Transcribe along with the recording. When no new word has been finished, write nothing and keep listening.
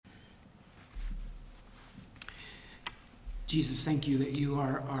Jesus, thank you that you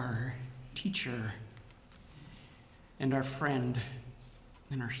are our teacher and our friend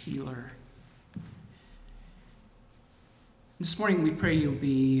and our healer. This morning we pray you'll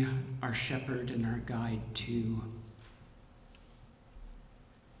be our shepherd and our guide too.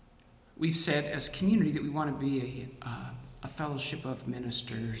 We've said as community that we want to be a fellowship of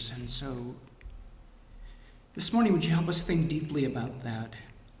ministers, and so this morning would you help us think deeply about that,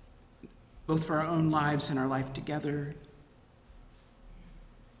 both for our own lives and our life together.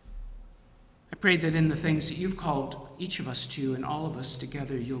 I pray that in the things that you've called each of us to and all of us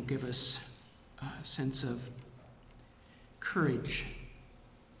together, you'll give us a sense of courage,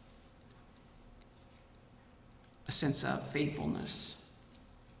 a sense of faithfulness,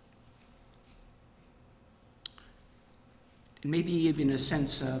 and maybe even a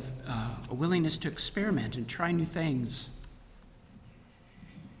sense of a willingness to experiment and try new things.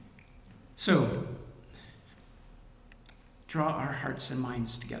 So, draw our hearts and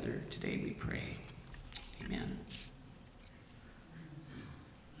minds together today, we pray. Amen.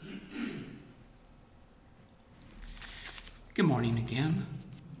 Good morning again.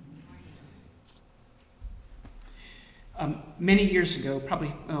 Many years ago,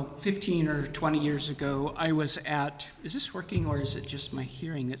 probably 15 or 20 years ago, I was at, is this working or is it just my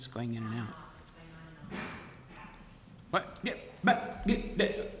hearing that's going in and out? What?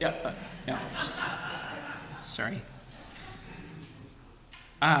 No. Sorry.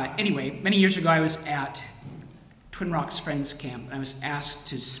 Anyway, many years ago I was at Twin Rocks Friends Camp, and I was asked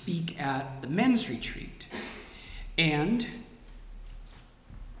to speak at the men's retreat. And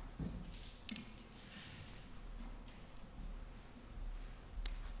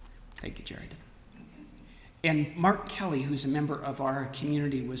thank you, Jared. And Mark Kelly, who's a member of our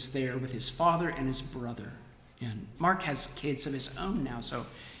community, was there with his father and his brother. And Mark has kids of his own now, so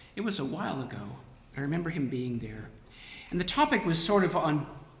it was a while ago. I remember him being there. And the topic was sort of on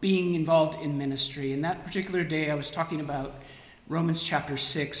being involved in ministry. And that particular day I was talking about Romans chapter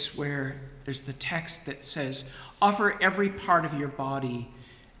 6, where there's the text that says, offer every part of your body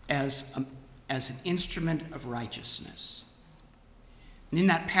as an instrument of righteousness. And in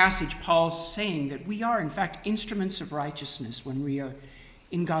that passage, Paul's saying that we are, in fact, instruments of righteousness when we are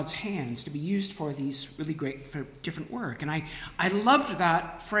in God's hands to be used for these really great, for different work. And I loved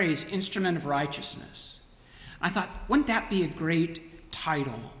that phrase, instrument of righteousness. I thought, wouldn't that be a great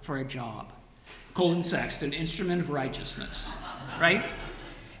title for a job? Colin Saxton, instrument of righteousness, right?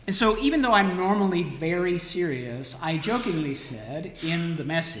 And so even though I'm normally very serious, I jokingly said in the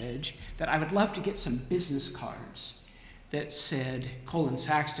message that I would love to get some business cards that said Colin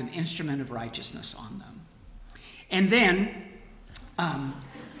Saxton, instrument of righteousness on them. And then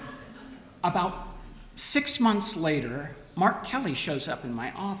about 6 months later, Mark Kelly shows up in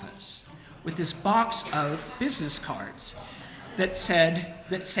my office with this box of business cards that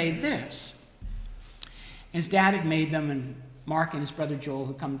say this. His dad had made them, and Mark and his brother Joel,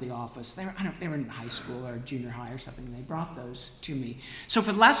 who come to the office, they were in high school or junior high or something, and they brought those to me. So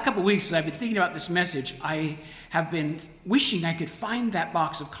for the last couple of weeks, as I've been thinking about this message, I have been wishing I could find that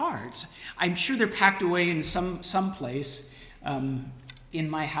box of cards. I'm sure they're packed away in some place in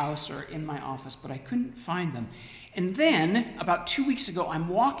my house or in my office, but I couldn't find them. And then, about 2 weeks ago, I'm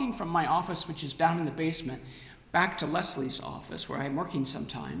walking from my office, which is down in the basement, back to Leslie's office, where I'm working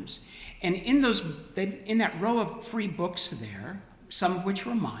sometimes. And in that row of free books there, some of which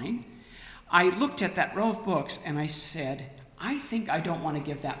were mine, I looked at that row of books and I said, I think I don't want to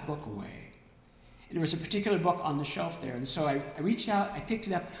give that book away. And there was a particular book on the shelf there. And so I reached out, I picked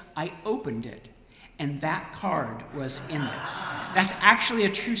it up, I opened it, and that card was in it. That's actually a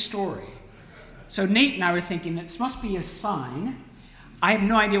true story. So Nate and I were thinking, this must be a sign. I have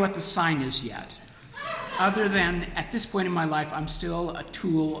no idea what the sign is yet, other than at this point in my life, I'm still a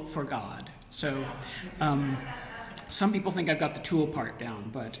tool for God. So some people think I've got the tool part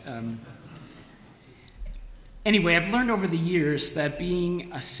down, but anyway, I've learned over the years that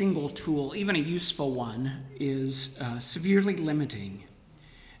being a single tool, even a useful one, is severely limiting.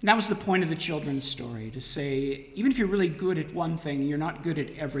 And that was the point of the children's story, to say, even if you're really good at one thing, you're not good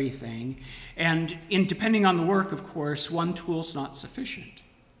at everything. And depending on the work, of course, one tool's not sufficient.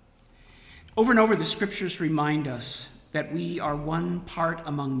 Over and over, the scriptures remind us that we are one part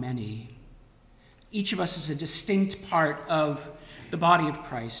among many. Each of us is a distinct part of the body of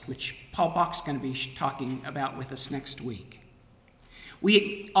Christ, which Paul Bach's going to be talking about with us next week.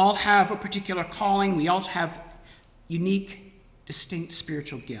 We all have a particular calling. We all have unique, distinct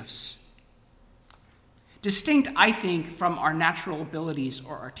spiritual gifts. Distinct, I think, from our natural abilities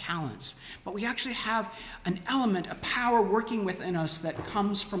or our talents. But we actually have an element, a power working within us that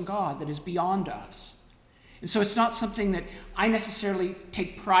comes from God, that is beyond us. And so it's not something that I necessarily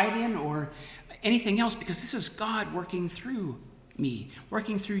take pride in or anything else, because this is God working through me,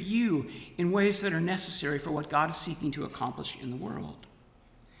 working through you in ways that are necessary for what God is seeking to accomplish in the world.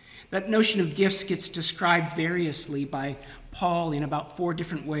 That notion of gifts gets described variously by Paul in about 4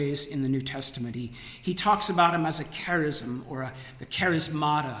 different ways in the New Testament. He talks about them as a charism, or the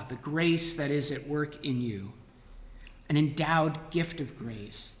charismata, the grace that is at work in you, an endowed gift of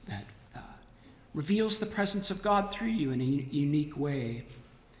grace that reveals the presence of God through you in a unique way.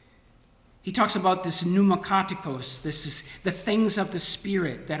 He talks about this pneumatikos, this is the things of the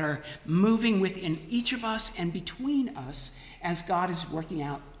Spirit that are moving within each of us and between us as God is working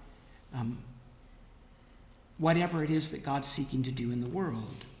out whatever it is that God's seeking to do in the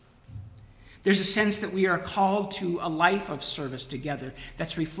world. There's a sense that we are called to a life of service together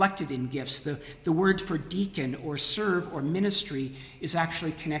that's reflected in gifts. The word for deacon or serve or ministry is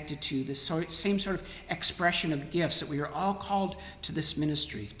actually connected to this same sort of expression of gifts, that we are all called to this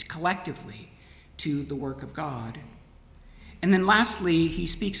ministry, collectively to the work of God. And then lastly, he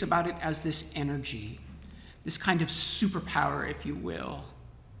speaks about it as this energy, this kind of superpower, if you will,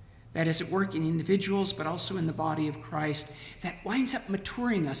 that is at work in individuals, but also in the body of Christ, that winds up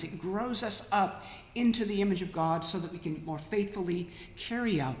maturing us. It grows us up into the image of God so that we can more faithfully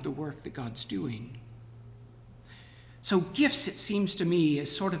carry out the work that God's doing. So gifts, it seems to me,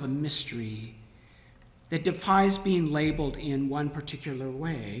 is sort of a mystery that defies being labeled in one particular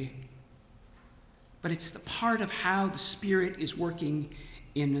way, but it's the part of how the Spirit is working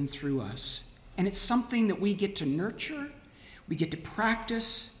in and through us. And it's something that we get to nurture, we get to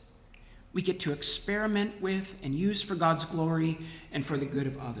practice, we get to experiment with and use for God's glory and for the good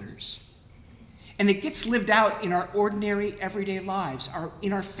of others. And it gets lived out in our ordinary, everyday lives,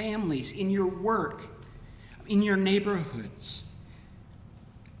 in our families, in your work, in your neighborhoods,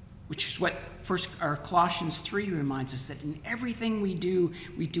 which is what Colossians 3 reminds us, that in everything we do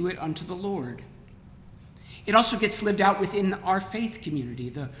it unto the Lord. It also gets lived out within our faith community,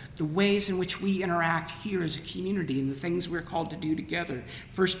 the ways in which we interact here as a community and the things we're called to do together.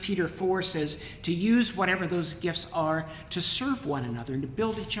 1 Peter 4 says to use whatever those gifts are to serve one another and to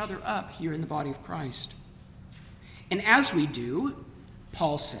build each other up here in the body of Christ. And as we do,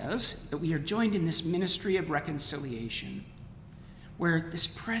 Paul says that we are joined in this ministry of reconciliation, where this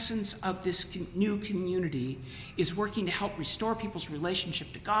presence of this new community is working to help restore people's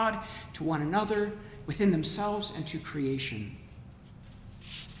relationship to God, to one another, within themselves, and to creation.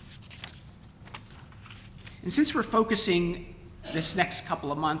 And since we're focusing this next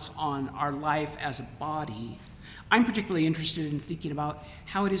couple of months on our life as a body, I'm particularly interested in thinking about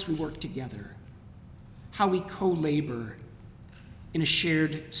how it is we work together, how we co-labor in a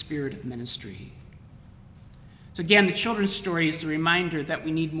shared spirit of ministry. So again, the children's story is the reminder that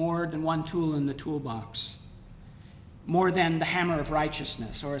we need more than one tool in the toolbox, more than the hammer of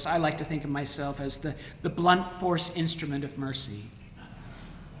righteousness, or as I like to think of myself, as the blunt force instrument of mercy.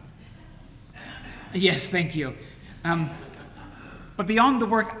 Yes, thank you. But beyond the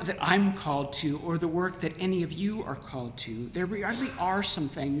work that I'm called to, or the work that any of you are called to, there really are some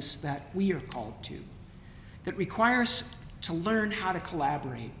things that we are called to that require us to learn how to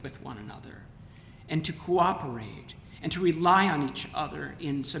collaborate with one another and to cooperate and to rely on each other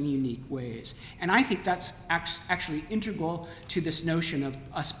in some unique ways. And I think that's actually integral to this notion of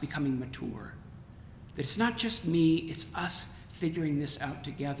us becoming mature. That it's not just me, it's us figuring this out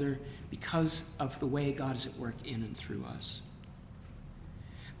together because of the way God is at work in and through us.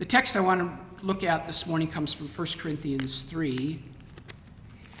 The text I want to look at this morning comes from 1 Corinthians 3,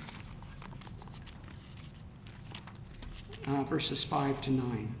 verses 5 to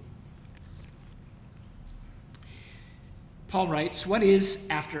 9. Paul writes, "What is,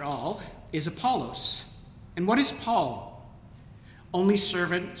 after all, is Apollos? And what is Paul? Only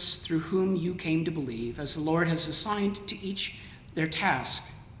servants through whom you came to believe, as the Lord has assigned to each their task.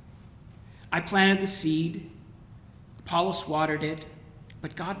 I planted the seed, Apollos watered it,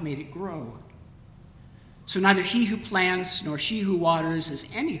 but God made it grow. So neither he who plants nor she who waters is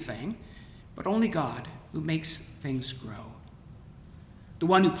anything, but only God who makes things grow. The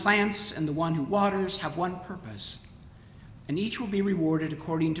one who plants and the one who waters have one purpose, and each will be rewarded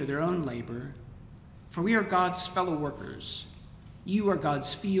according to their own labor. For we are God's fellow workers. You are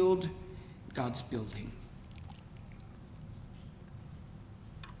God's field, God's building."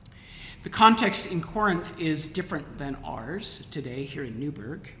 The context in Corinth is different than ours today here in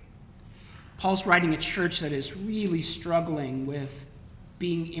Newburgh. Paul's writing a church that is really struggling with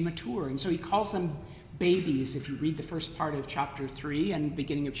being immature, and so he calls them babies. If you read the first part of chapter 3 and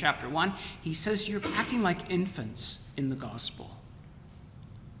beginning of chapter 1, he says you're acting like infants in the gospel.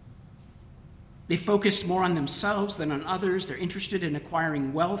 They focus more on themselves than on others. They're interested in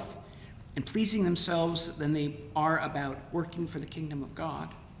acquiring wealth and pleasing themselves than they are about working for the kingdom of God.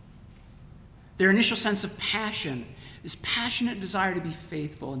 Their initial sense of passion, this passionate desire to be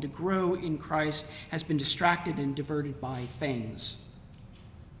faithful and to grow in Christ, has been distracted and diverted by things.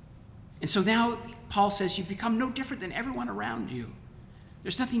 And so now Paul says you've become no different than everyone around you.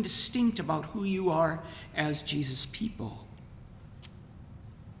 There's nothing distinct about who you are as Jesus' people.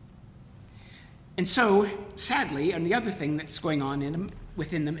 And so, sadly, and the other thing that's going on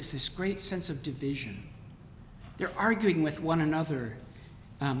within them is this great sense of division. They're arguing with one another.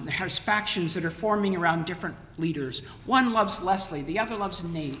 There's factions that are forming around different leaders. One loves Leslie, the other loves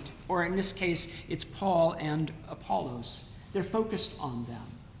Nate, or in this case, it's Paul and Apollos. They're focused on them.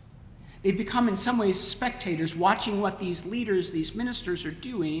 They've become, in some ways, spectators, watching what these leaders, these ministers are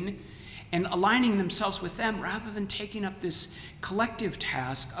doing, and aligning themselves with them rather than taking up this collective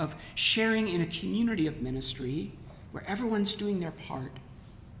task of sharing in a community of ministry where everyone's doing their part.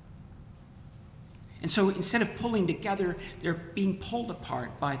 And so instead of pulling together, they're being pulled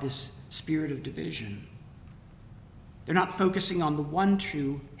apart by this spirit of division. They're not focusing on the one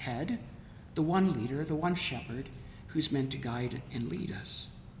true head, the one leader, the one shepherd who's meant to guide and lead us.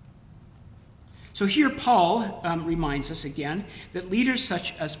 So here Paul reminds us again that leaders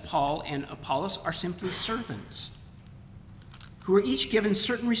such as Paul and Apollos are simply servants who are each given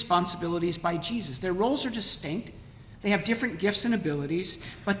certain responsibilities by Jesus. Their roles are distinct. They have different gifts and abilities,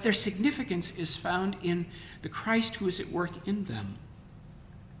 but their significance is found in the Christ who is at work in them.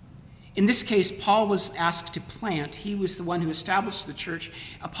 In this case, Paul was asked to plant. He was the one who established the church.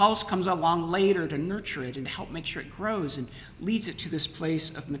 Apollos comes along later to nurture it and to help make sure it grows and leads it to this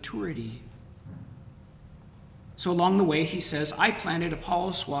place of maturity. So along the way, he says, I planted,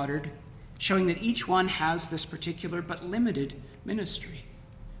 Apollos watered, showing that each one has this particular but limited ministry.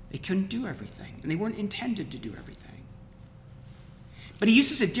 They couldn't do everything, and they weren't intended to do everything. But he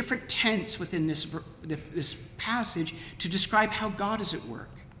uses a different tense within this passage to describe how God is at work.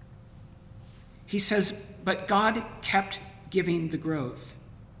 He says, but God kept giving the growth,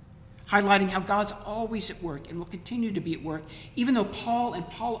 highlighting how God's always at work and will continue to be at work, even though Paul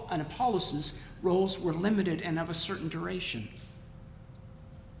and Apollos' roles were limited and of a certain duration.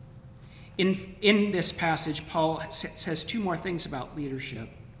 In this passage, Paul says two more things about leadership.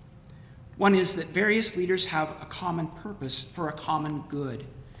 One is that various leaders have a common purpose for a common good,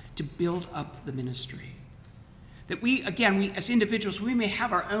 to build up the ministry. That we as individuals, we may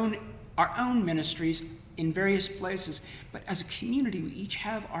have our own ministries in various places, but as a community, we each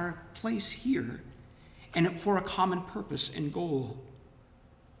have our place here and for a common purpose and goal.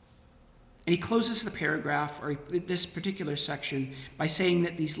 And he closes the paragraph, or this particular section, by saying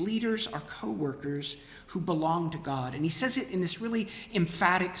that these leaders are co-workers who belong to God. And he says it in this really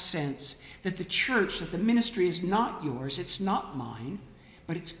emphatic sense that the church, that the ministry is not yours, it's not mine,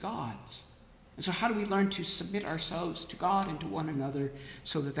 but it's God's. And so how do we learn to submit ourselves to God and to one another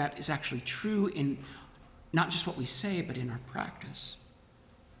so that that is actually true in not just what we say, but in our practice?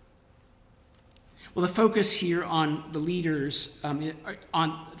 Well, the focus here on the leaders,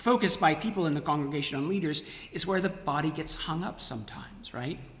 on focus by people in the congregation on leaders, is where the body gets hung up sometimes,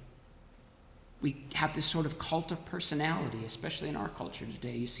 right? We have this sort of cult of personality, especially in our culture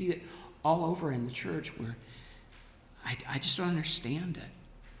today. You see it all over in the church where I just don't understand it.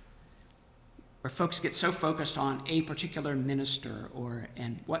 Where folks get so focused on a particular minister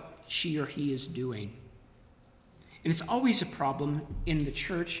and what she or he is doing. And it's always a problem in the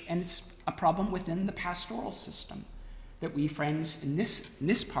church, and it's a problem within the pastoral system that we Friends, in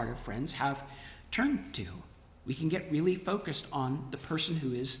this part of Friends, have turned to. We can get really focused on the person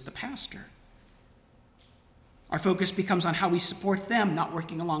who is the pastor. Our focus becomes on how we support them, not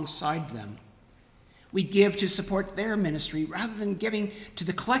working alongside them. We give to support their ministry rather than giving to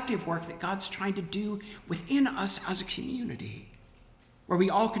the collective work that God's trying to do within us as a community, where we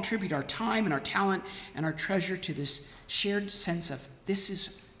all contribute our time and our talent and our treasure to this shared sense of this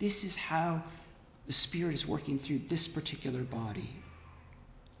is how the Spirit is working through this particular body.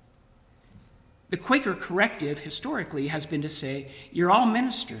 The Quaker corrective historically has been to say, you're all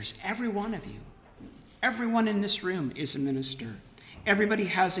ministers, every one of you. Everyone in this room is a minister. Everybody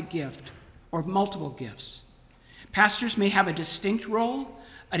has a gift or multiple gifts. Pastors may have a distinct role,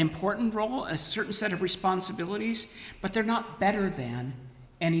 an important role, a certain set of responsibilities, but they're not better than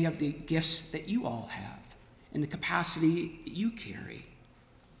any of the gifts that you all have and the capacity that you carry.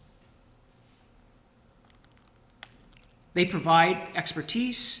 They provide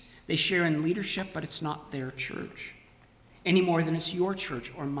expertise, they share in leadership, but it's not their church any more than it's your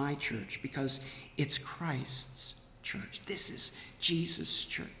church or my church, because it's Christ's church. This is Jesus'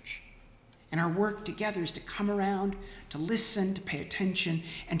 church. And our work together is to come around, to listen, to pay attention,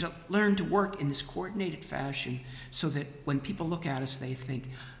 and to learn to work in this coordinated fashion so that when people look at us, they think,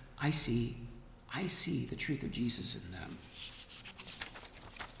 I see the truth of Jesus in them.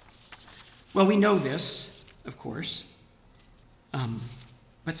 Well, we know this, of course,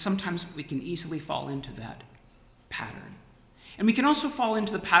 but sometimes we can easily fall into that pattern. And we can also fall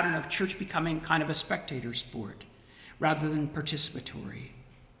into the pattern of church becoming kind of a spectator sport rather than participatory.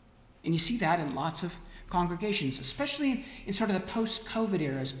 And you see that in lots of congregations, especially in sort of the post-COVID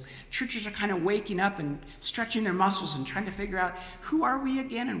eras. Churches are kind of waking up and stretching their muscles and trying to figure out, who are we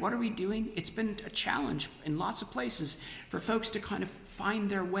again and what are we doing? It's been a challenge in lots of places for folks to kind of find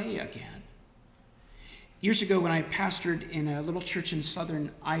their way again. Years ago, when I pastored in a little church in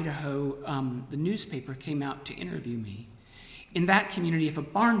southern Idaho, the newspaper came out to interview me. In that community, if a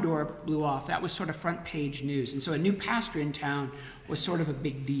barn door blew off, that was sort of front page news. And so a new pastor in town was sort of a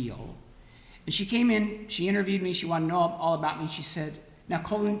big deal. And she came in, she interviewed me, she wanted to know all about me. She said, now,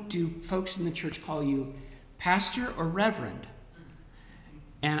 Colin, do folks in the church call you pastor or reverend?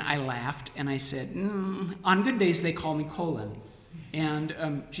 And I laughed and I said, on good days they call me Colin.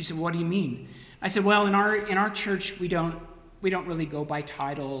 And she said, what do you mean? I said, well, in our church we don't really go by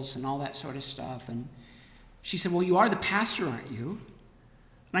titles and all that sort of stuff. And she said, well, you are the pastor, aren't you?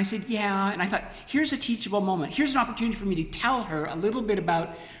 And I said, yeah. And I thought, here's a teachable moment. Here's an opportunity for me to tell her a little bit about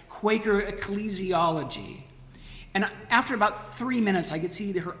Quaker ecclesiology. And after about 3 minutes, I could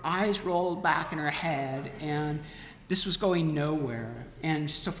see that her eyes rolled back in her head, and this was going nowhere.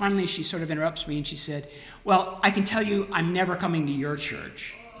 And so finally she sort of interrupts me and she said, well, I can tell you I'm never coming to your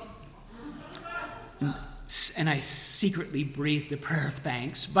church. And I secretly breathed a prayer of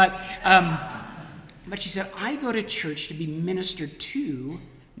thanks. But she said, I go to church to be ministered to,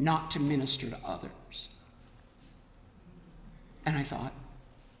 not to minister to others. And I thought,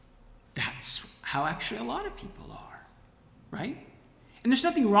 that's how actually a lot of people are, right? And there's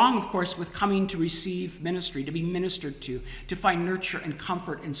nothing wrong, of course, with coming to receive ministry, to be ministered to find nurture and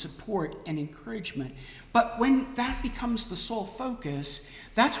comfort and support and encouragement. But when that becomes the sole focus,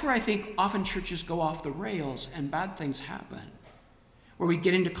 that's where I think often churches go off the rails and bad things happen, where we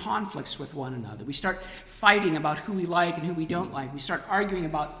get into conflicts with one another. We start fighting about who we like and who we don't like. We start arguing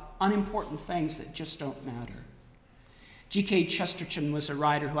about unimportant things that just don't matter. G.K. Chesterton was a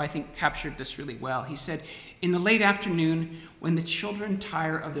writer who I think captured this really well. He said, in the late afternoon, when the children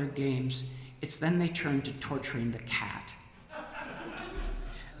tire of their games, it's then they turn to torturing the cat.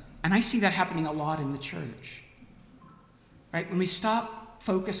 And I see that happening a lot in the church, right? When we stop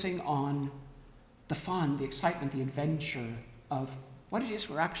focusing on the fun, the excitement, the adventure of what it is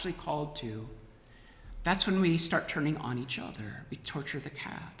we're actually called to, that's when we start turning on each other. We torture the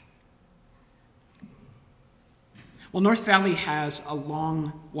cat. Well, North Valley has a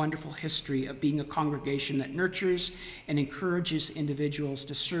long, wonderful history of being a congregation that nurtures and encourages individuals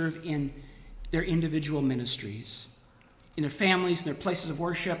to serve in their individual ministries, in their families, in their places of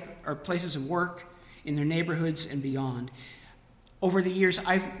worship or places of work, in their neighborhoods and beyond. Over the years,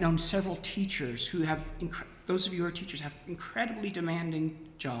 I've known several teachers who have, those of you who are teachers, have incredibly demanding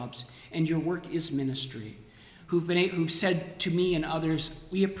jobs, and your work is ministry, who've said to me and others,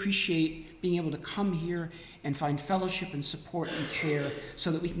 we appreciate being able to come here and find fellowship and support and care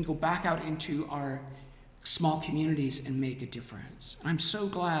so that we can go back out into our small communities and make a difference. And I'm so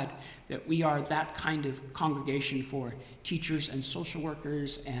glad that we are that kind of congregation for teachers and social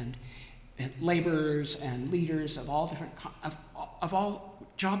workers and laborers and leaders of all different, of all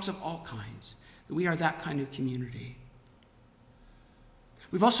jobs of all kinds. That we are that kind of community.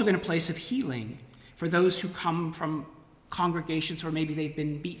 We've also been a place of healing for those who come from congregations where maybe they've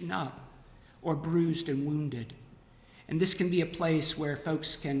been beaten up or bruised and wounded. And this can be a place where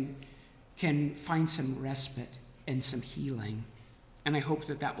folks can find some respite and some healing. And I hope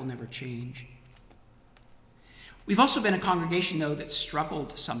that that will never change. We've also been a congregation, though, that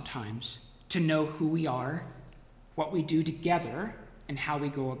struggled sometimes to know who we are, what we do together, and how we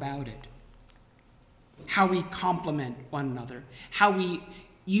go about it. How we complement one another, how we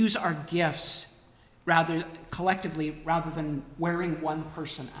use our gifts collectively rather than wearing one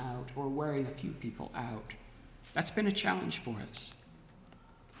person out or wearing a few people out. That's been a challenge for us.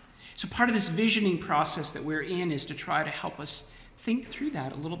 So part of this visioning process that we're in is to try to help us think through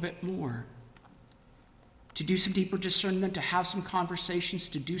that a little bit more, to do some deeper discernment, to have some conversations,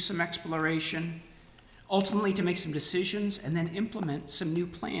 to do some exploration, ultimately to make some decisions and then implement some new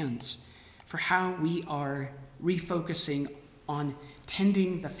plans for how we are refocusing on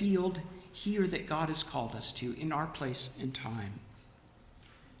tending the field here that God has called us to in our place and time.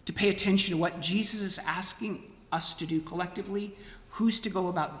 To pay attention to what Jesus is asking us to do collectively, who's to go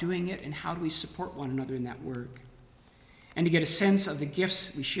about doing it, and how do we support one another in that work? And to get a sense of the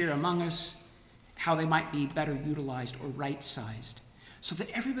gifts we share among us, how they might be better utilized or right-sized, so that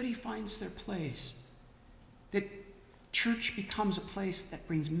everybody finds their place, that church becomes a place that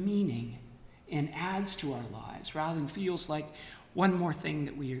brings meaning and adds to our lives rather than feels like one more thing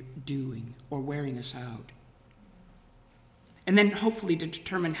that we are doing or wearing us out. And then hopefully to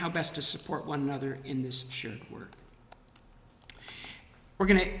determine how best to support one another in this shared work. We're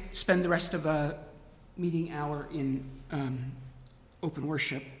going to spend the rest of a meeting hour in open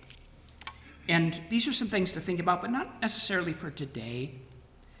worship. And these are some things to think about, but not necessarily for today.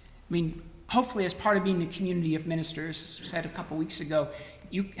 I mean, hopefully as part of being a community of ministers, as I said a couple weeks ago,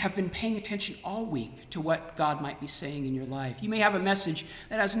 you have been paying attention all week to what God might be saying in your life. You may have a message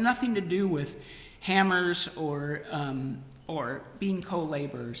that has nothing to do with hammers or being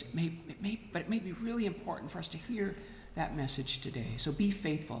co-laborers. But it may be really important for us to hear that message today. So be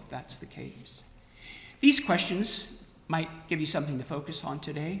faithful if that's the case. These questions might give you something to focus on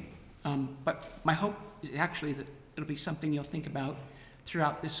today, but my hope is actually that it'll be something you'll think about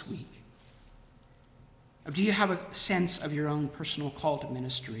throughout this week. Do you have a sense of your own personal call to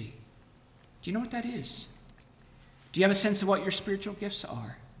ministry? Do you know what that is? Do you have a sense of what your spiritual gifts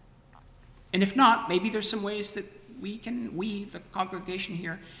are? And if not, maybe there's some ways that we, the congregation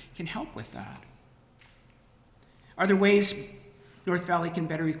here, can help with that. Are there ways North Valley can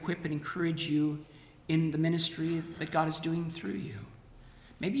better equip and encourage you in the ministry that God is doing through you?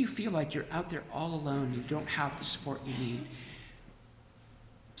 Maybe you feel like you're out there all alone, you don't have the support you need.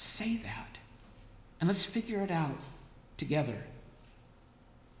 Say that. And let's figure it out together.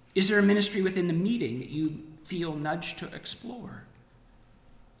 Is there a ministry within the meeting that you feel nudged to explore?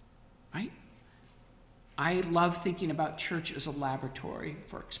 Right? I love thinking about church as a laboratory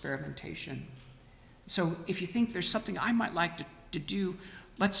for experimentation. So if you think there's something I might like to do,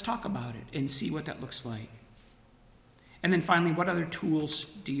 let's talk about it and see what that looks like. And then finally, what other tools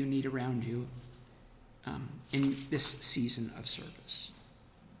do you need around you in this season of service?